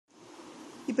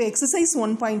இப்போ எக்ஸசைஸ்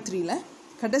 1.3ல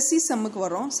கடைசி சம்முக்கு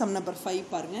வரோம். சம் நம்பர் 5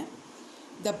 பாருங்க.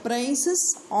 The prices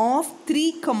of 3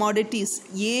 commodities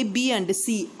A, B and C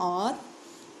are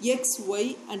X, Y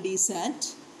and Z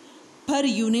per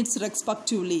units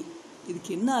respectively.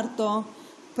 இதுக்கு என்ன அர்த்தம்?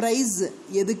 பிரைஸ்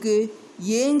எதுக்கு?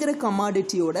 ஏங்கிற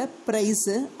கமாடிட்டியோட பிரைஸ்,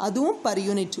 அதுவும் பர்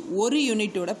யூனிட், ஒரு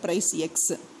யூனிட்டோட பிரைஸ்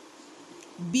எக்ஸ்.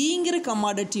 பிங்கிற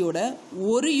கமாடிட்டியோட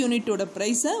ஒரு யூனிட்டோட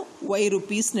பிரைஸை ஒய்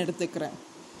ருபீஸ்ன்னு எடுத்துக்கிறேன்.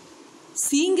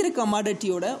 சிங்கிற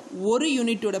கமாடிட்டியோட ஒரு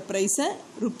யூனிட்டோட ப்ரைஸை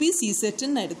ருபீஸ்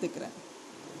இசட்டுன்னு நான் எடுத்துக்கிறேன்.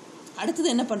 அடுத்தது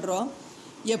என்ன பண்ணுறோம்?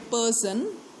 எ பர்சன்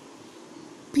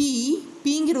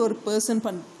பிங்கிற ஒரு பர்சன்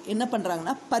என்ன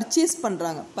பண்ணுறாங்கன்னா பர்ச்சேஸ்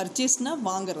பண்ணுறாங்க. பர்ச்சேஸ்னால்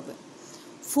வாங்கிறது.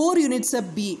 4 யூனிட்ஸ்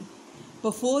ஆஃப் பி. இப்போ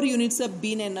 4 யூனிட்ஸ் ஆஃப்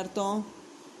பின்னு என்ன அர்த்தம்?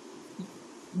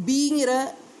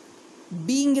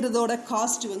 பிங்கிறதோட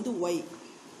காஸ்ட் வந்து ஒய்.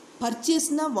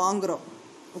 பர்ச்சேஸ்னால் வாங்குகிறோம்.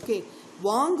 ஓகே,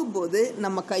 வாங்கும்போது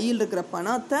நம்ம கையில் இருக்கிற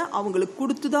பணத்தை அவங்களுக்கு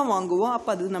கொடுத்து தான் வாங்குவோம். அப்போ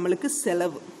அது நம்மளுக்கு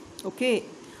செலவு. Okay,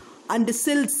 and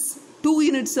cells 2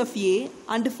 units of A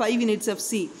and 5 units of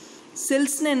C.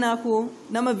 செல்ஸ்னால் என்ன ஆகும்?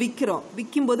 நம்ம விற்கிறோம்.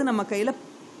 விற்கும்போது நம்ம கையில்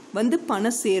வந்து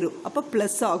பணம் சேரும். அப்போ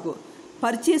ப்ளஸ் ஆகும்.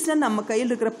 பர்ச்சேஸில் நம்ம கையில்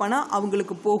இருக்கிற பணம்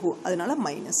அவங்களுக்கு போகும். அதனால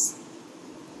minus.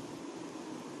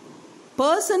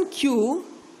 Person Q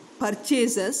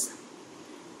purchases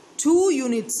 2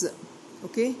 units.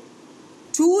 Okay,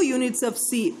 2 units of C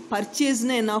purchase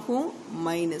na enagum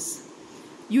minus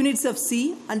units of C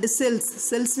and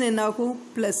cells na enagum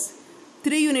plus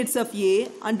 3 units of A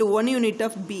and 1 unit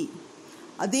of B.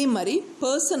 அதே மாதிரி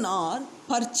person R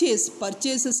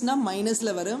purchases na minus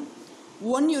la varum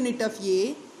 1 unit of A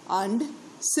and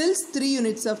sells 3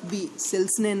 units of B.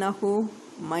 Sells na enagum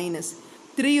minus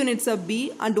 3 units of B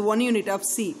and 1 unit of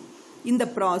C. In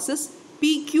the process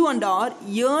PQ and R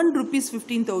earn rupees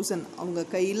 15,000. அவங்க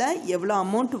கையில் எவ்வளோ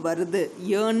amount வருது?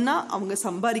 ஏர்ன்னா அவங்க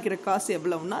சம்பாதிக்கிற காசு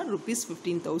எவ்வளோன்னா rupees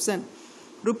 15,000,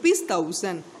 rupees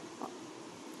 1,000,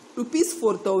 rupees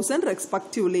 4,000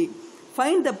 respectively.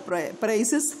 Find the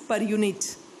prices per unit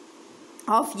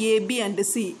of A, B and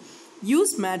C.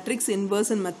 Use matrix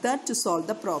inversion method to solve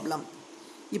the problem.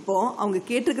 இப்போ அவங்க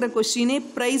கேட்டிருக்கிற கொஸ்டினே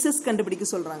prices கண்டுபிடிக்க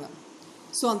சொல்கிறாங்க.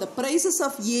 ஸோ அந்த ப்ரைஸஸ்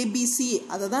ஆஃப் ஏபிசி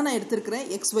அதை தான் நான் எடுத்துருக்கிறேன்.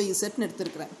 XYZன்னு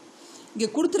எடுத்துருக்கிறேன். இங்கே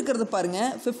கொடுத்துருக்கிறது பாருங்கள்,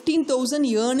 15,000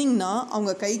 ஏர்னிங்னா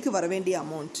அவங்க கைக்கு வர வேண்டிய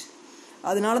அமௌண்ட்.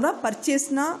 அதனால தான்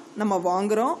பர்ச்சேஸ்னால் நம்ம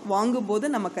வாங்குகிறோம். வாங்கும்போது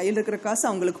நம்ம கையில் இருக்கிற காசு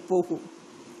அவங்களுக்கு போகும்.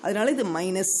 அதனால இது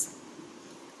மைனஸ்.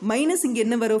 மைனஸ் இங்கே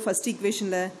என்ன வரும்? ஃபஸ்ட்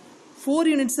ஈக்குவேஷனில் 4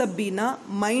 யூனிட்ஸ் ஆஃப் பின்னா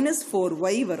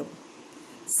 -4y வரும்.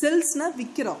 செல்ஸ்னால்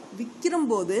விற்கிறோம்.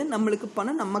 விற்கிறம்போது நம்மளுக்கு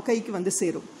பணம் நம்ம கைக்கு வந்து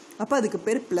சேரும். அப்போ அதுக்கு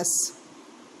பேர் ப்ளஸ்.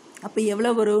 அப்போ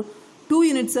எவ்வளோ வரும்? 2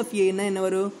 யூனிட்ஸ் ஆஃப் ஏன்னா என்ன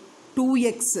வரும்?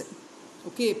 2x.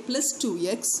 Okay, plus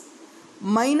 2x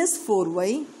minus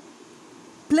 4y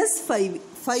plus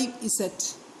 5z.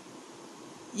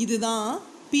 இதுதான்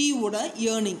பியோட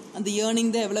ஏர்னிங். அந்த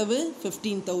ஏர்னிங் தான் எவ்வளவு?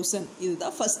 15,000.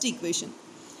 இதுதான் ஃபஸ்ட் ஈக்குவேஷன்.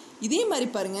 இதே மாதிரி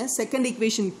பாருங்கள், செகண்ட்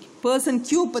ஈக்குவேஷன் பர்சன்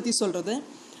கியூ பற்றி சொல்கிறது.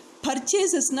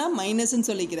 பர்ச்சேசஸ்னால் மைனஸ்ன்னு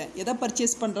சொல்லிக்கிறேன். எதை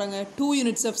பர்ச்சேஸ் பண்ணுறாங்க? 2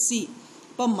 யூனிட்ஸ் ஆஃப் சி.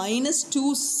 இப்போ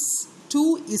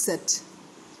 -2z.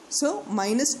 So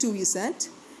 -2z.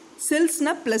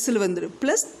 செல்ஸ்னால் ப்ளஸில் வந்துடும்.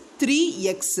 Plus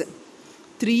 3x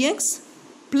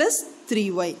plus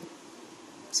 3y.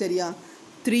 சரியா?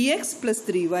 3x plus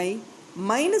 3y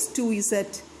minus 2z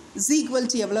is equal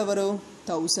to எவ்வளோ வரும்?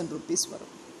 1,000 rupees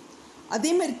வரும்.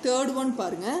 அதே மாதிரி தேர்ட் ஒன்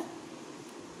பாருங்கள்.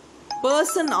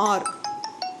 பர்சன் ஆர்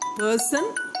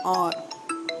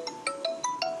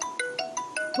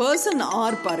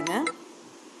பாருங்கள்.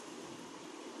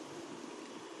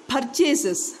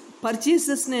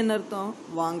 பர்ச்சேசஸ்ன்னு என்ன அர்த்தம்?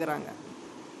 வாங்குறாங்க.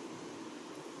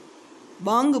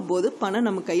 வாங்கும்போது பணம்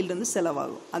நம்ம கையிலேருந்து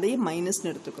செலவாகும். அதையே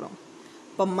மைனஸ்ன்னு எடுத்துக்கிறோம்.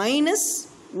 இப்போ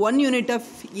 -1 யூனிட்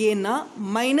ஆஃப் ஏன்னா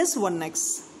 -1x.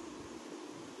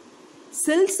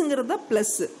 செல்ஸுங்கிறது தான்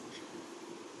ப்ளஸ்ஸு.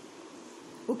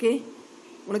 ஓகே,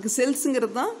 உனக்கு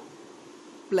செல்ஸுங்கிறது தான்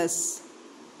ப்ளஸ்.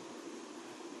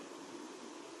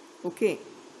 ஓகே,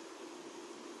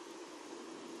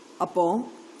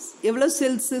 அப்போது எவ்வளோ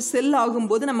செல்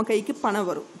ஆகும்போது நம்ம கைக்கு பணம்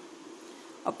வரும்.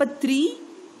 அப்போ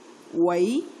 3y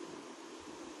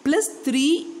ப்ளஸ்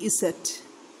 3z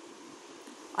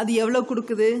அது எவ்வளோ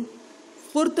கொடுக்குது?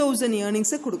 4,000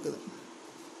 ஏர்னிங்ஸை கொடுக்குது.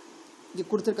 இங்கே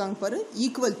கொடுத்துருக்காங்க பாரு,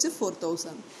 ஈக்குவல் டு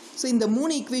 4,000. ஸோ இந்த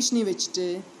 3 ஈக்குவேஷனையும் வச்சுட்டு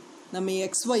நம்ம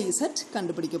XYZ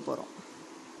கண்டுபிடிக்க போகிறோம்.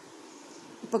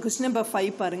 இப்போ கொஸ்டின் நம்பர்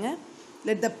 5 பாருங்கள்.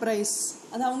 லெட் த ப்ரைஸ்,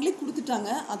 அது அவங்களே கொடுத்துட்டாங்க,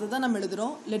 அதை தான் நம்ம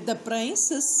எழுதுகிறோம். Let the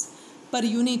prices per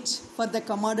unit for the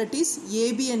commodities A,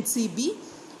 B and C be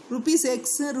rupees X,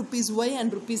 rupees Y and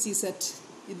rupees Z.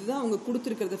 இதுதான் அவங்க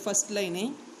கொடுத்துருக்கிறது ஃபர்ஸ்ட் லைனே.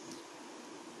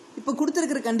 இப்போ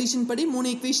கொடுத்துருக்கிற கண்டிஷன் படி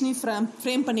 3 ஈக்குவேஷனையும்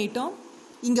ஃப்ரேம் பண்ணிட்டோம்.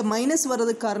 இங்கே மைனஸ்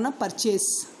வர்றதுக்கு காரணம் பர்ச்சேஸ்.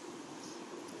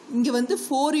 இங்கே வந்து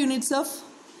 4 யூனிட்ஸ் ஆஃப்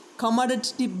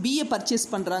கமாடிட்டி பியை பர்ச்சேஸ்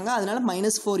பண்ணுறாங்க, அதனால்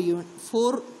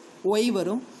 -4y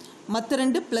வரும். மற்ற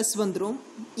ரெண்டு ப்ளஸ் வந்துடும்.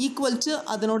 ஈக்குவல் டு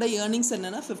அதனோட ஏர்னிங்ஸ்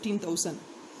என்னென்னா 15,000.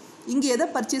 இங்கே எதை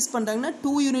பர்ச்சேஸ் பண்ணுறாங்கன்னா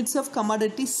 2 யூனிட்ஸ் ஆஃப்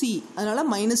கமாடிட்டி சி, அதனால்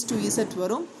 -2z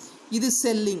வரும். இது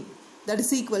selling, that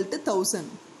is equal to 1000.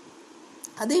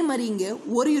 அதே மாதிரி இங்கே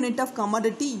 1 யூனிட் ஆஃப்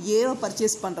கமாடிட்டி ஏவை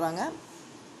பர்ச்சேஸ் பண்ணுறாங்க,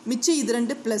 மிச்சம் இது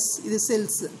ரெண்டு ப்ளஸ் இது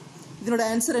சேல்ஸ். இதனோட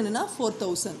ஆன்சர் என்னென்னா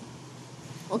 4000.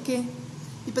 ஓகே,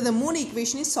 இப்போ இந்த 3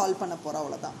 ஈக்குவேஷனையும் சால்வ் பண்ண போகிறோம்,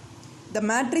 அவ்வளோதான். த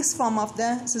matrix form of the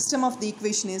system of the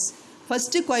equation is,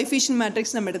 first coefficient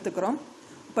matrix நம்ம எடுத்துக்கிறோம்.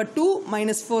 இப்போ 2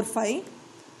 -4 5,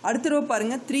 அடுத்த ரோ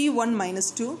பாருங்கள் 3 1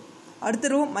 -2,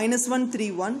 அடுத்த row -1 3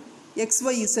 1,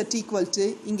 xy z equal to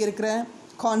இங்கே இருக்கிற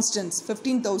கான்ஸ்டன்ட்ஸ்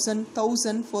 15,000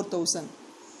 1000 4000,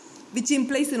 விச்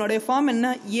இம்ப்ளைஸ் என்னுடைய ஃபார்ம் என்ன,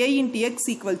 a × x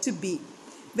equal to b.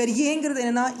 வேறு ஏங்கிறது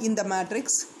என்னென்னா இந்த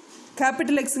மேட்ரிக்ஸ்,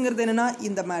 கேபிட்டல் எக்ஸுங்கிறது என்னென்னா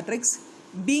இந்த மேட்ரிக்ஸ்,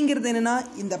 பிங்கிறது என்னென்னா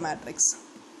இந்த matrix.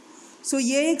 So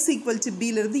ax equal to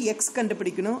பியிலிருந்து X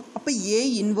கண்டுபிடிக்கணும். அப்போ ஏ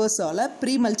இன்வர்ஸால்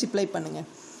ப்ரீ மல்டிப்ளை பண்ணுங்கள்.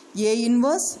 A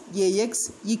inverse ax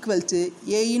equal to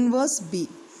A inverse B.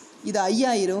 இது ஐ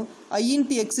ஆயிரும். ஐ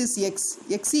into X is X,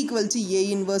 X equal to A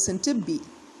inverse into B.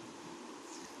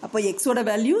 அப்போ எக்ஸோட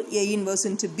value A inverse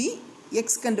into B.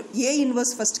 A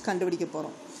inverse first கண்டுபிடிக்க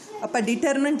போகிறோம். அப்போ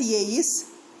determinant A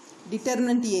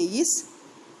is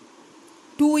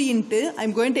 2 into, I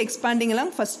am going to expanding along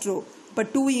first row. இப்போ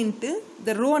 2 into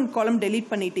the row and column delete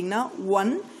பண்ணிட்டிங்கன்னா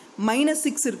 1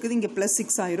 -6 இருக்குது, இங்கே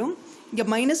 +6 ஆயிரும். இங்கே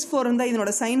 -4 இருந்தால்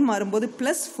இதனோட சைன் மாறும்போது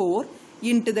 +4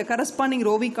 into the corresponding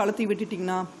row காலத்தை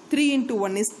விட்டுட்டிங்கன்னா 3 into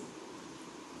 1 is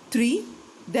 3,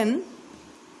 then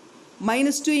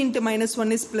 -2 into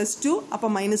 -1 is +2, அப்போ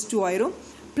 -2 ஆயிரும்.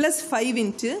 +5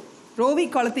 into row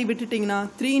காலத்தை விட்டுட்டிங்கன்னா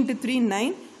 3 into 3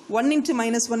 9, 1 into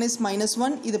 -1 is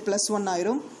 -1, இது +1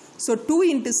 ஆயிரும். So 2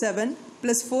 into 7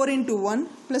 plus 4 into 1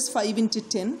 plus 5 into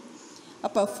 10.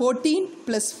 அப்போ 14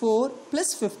 plus 4 plus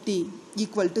 50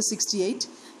 equal to 68.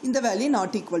 இந்த value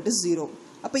not equal to 0.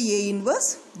 அப்போ A inverse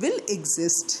will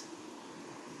exist.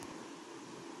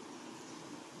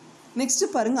 Next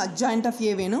பாருங்க, adjoint of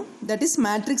A வேணும். That is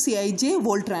matrix Aij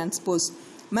whole transpose.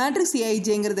 Matrix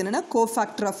Aijங்கிறது என்னன்னா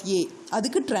cofactor of A.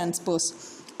 அதுக்கு transpose.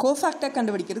 Cofactor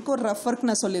கண்டுபிடிக்கிறதுக்கு ஒரு rough work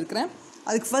நான் சொல்லியிருக்கிறேன்.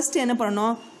 அதுக்கு first என்ன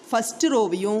பண்ணணும், ஃபஸ்ட்டு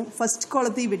ரோவையும் ஃபஸ்ட்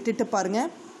காலத்தையும் விட்டுட்டு பாருங்கள்,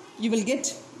 யூ வில் கெட்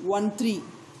 1 3.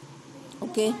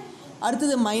 ஓகே,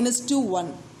 அடுத்தது -2 1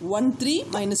 1 3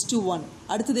 -2 1,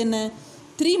 அடுத்தது என்ன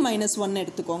 3 -1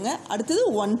 எடுத்துக்கோங்க, அடுத்தது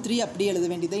 1 3 அப்படியே எழுத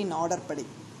வேண்டியது இன் ஆர்டர் படி.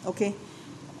 ஓகே,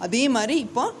 அதே மாதிரி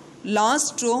இப்போ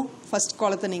லாஸ்ட் ரோ ஃபஸ்ட்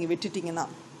காலத்தை நீங்கள் விட்டுட்டிங்கன்னா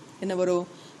என்ன வரும்,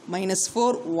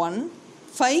 -4 1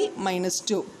 5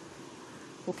 -2.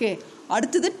 ஓகே,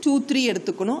 அடுத்தது 2 3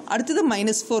 எடுத்துக்கணும், அடுத்தது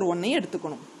 -4 1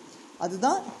 எடுத்துக்கணும்.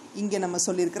 அதுதான் இங்கே நம்ம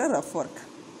சொல்லியிருக்கிற ரஃப் ஒர்க்.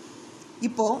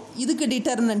 இப்போது இதுக்கு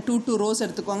டிட்டர்மினன்ட் 2 ரோஸ்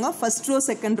எடுத்துக்கோங்க. ஃபஸ்ட் ரோ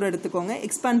செகண்ட் ரோ எடுத்துக்கோங்க.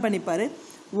 எக்ஸ்பேண்ட் பண்ணிப்பார்.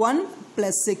 1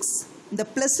 + 6. இந்த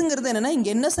ப்ளஸ்ஸுங்கிறது என்னென்னா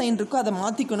இங்கே என்ன சைன் இருக்கோ அதை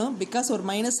மாற்றிக்கணும், பிகாஸ் ஒரு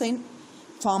மைனஸ் சைன்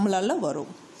ஃபார்முலாவில்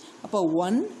வரும். அப்போ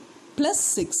 1 +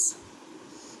 6.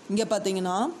 இங்கே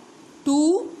பார்த்தீங்கன்னா 2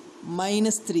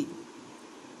 - 3.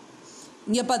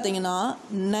 இங்கே பார்த்தீங்கன்னா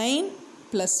 9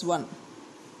 + 1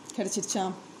 கிடச்சிருச்சா.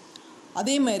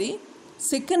 அதே மாதிரி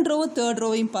செகண்ட் ரோவை தேர்ட்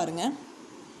ரோவையும் பாருங்கள்.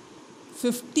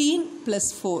 15 +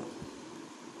 4,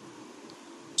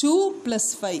 2 +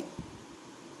 5,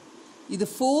 இது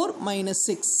 4 -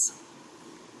 6.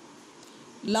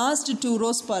 லாஸ்ட் 2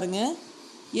 ரோஸ் பாருங்கள்.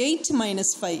 8 -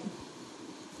 5,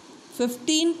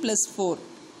 15 + 4,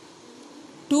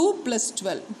 2 +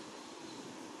 12.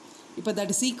 இப்போ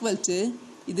தட் இஸ் ஈக்குவல் டு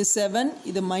இது 7,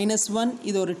 இது -1,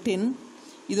 இது ஒரு 10,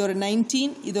 இது ஒரு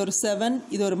 19, இது ஒரு 7,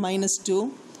 இது ஒரு -2,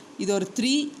 இது ஒரு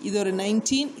 3, இது ஒரு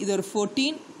 19, இது ஒரு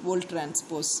 14 whole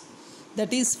transpose.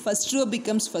 That is, first row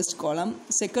becomes first column,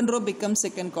 second row becomes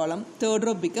second column, third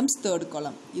row becomes third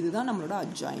column. இதுதான் நம்மளோட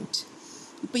adjoint.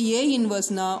 இப்போ A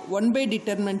inverse-னா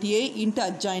 1/determinant A into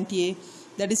adjoint A,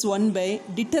 that is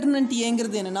 1/determinant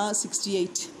Aங்கிறது என்னன்னா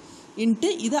 68 into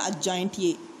இது adjoint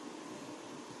A.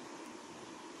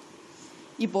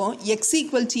 இப்போ x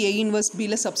equal to A inverse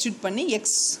Bல substitute பண்ணி x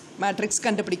matrix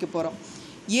கண்டுபிடிக்க போகிறோம்.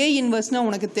 A இன்வர்ஸ்னால்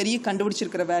உனக்கு தெரிய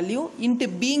கண்டுபிடிச்சிருக்கிற வேல்யூ இன்ட்டு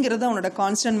பிங்கிறது அவனோட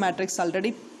கான்ஸ்டன்ட் மேட்ரிக்ஸ்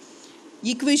ஆல்ரெடி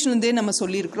ஈக்குவேஷன் நம்ம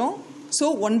சொல்லியிருக்கிறோம். ஸோ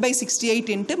 1/68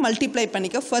 இன்ட்டு மல்டிப்ளை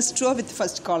பண்ணிக்க first row with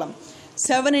first column.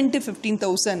 7 into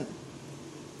 15,000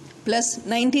 plus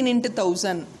 19 into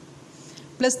 1,000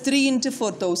 plus 3 into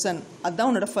 4,000. அதுதான்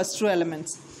உன்னோட first row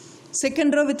elements.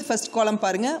 Second row with first column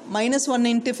பாருங்கள். -1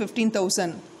 into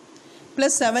 15,000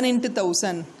 plus 7 into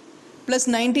 1,000 plus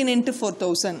 19 into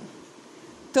 4,000.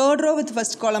 Third row with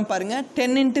first column பாருங்கள்.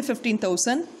 10 into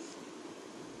 15,000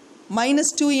 minus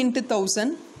 2 into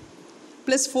 1000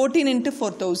 plus 14 into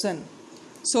 4000.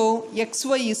 So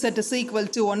XYZ is equal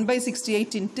to 1 by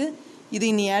 68 into இதை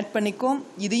நீ add பண்ணிக்கோ,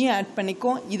 இதையும் add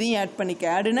பண்ணிக்கோ, இதையும் add பண்ணிக்க.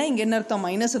 ஆடுனா இங்கே என்ன அர்த்தம்,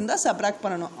 மைனஸ் இருந்தால் சப்ராக்ட்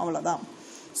பண்ணணும், அவ்வளோதான்.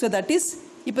 ஸோ தட் இஸ்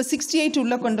இப்போ 68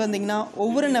 உள்ளே கொண்டு வந்தீங்கன்னா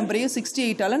ஒவ்வொரு நம்பரையும்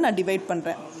 68ஆல் நான் டிவைட்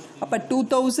பண்ணுறேன். அப்போ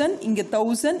 2000 இங்கே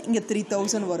 1000 இங்கே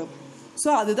 3000 வரும். ஸோ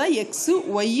அதுதான் எக்ஸு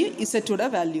ஒய்யு இசட்டோட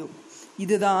வேல்யூ.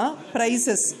 இதுதான்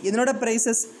ப்ரைஸஸ். இதனோட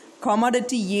prices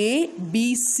commodity A, B,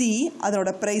 C அதோட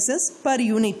prices per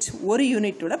unit, ஒரு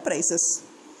யூனிட்டோட prices.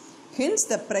 Hence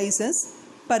the prices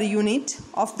per unit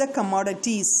of the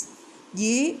commodities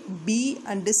A, B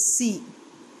and C,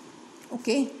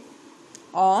 okay,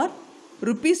 are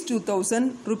rupees 2000,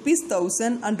 rupees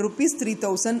 1000 and rupees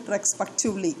 3000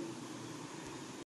 respectively.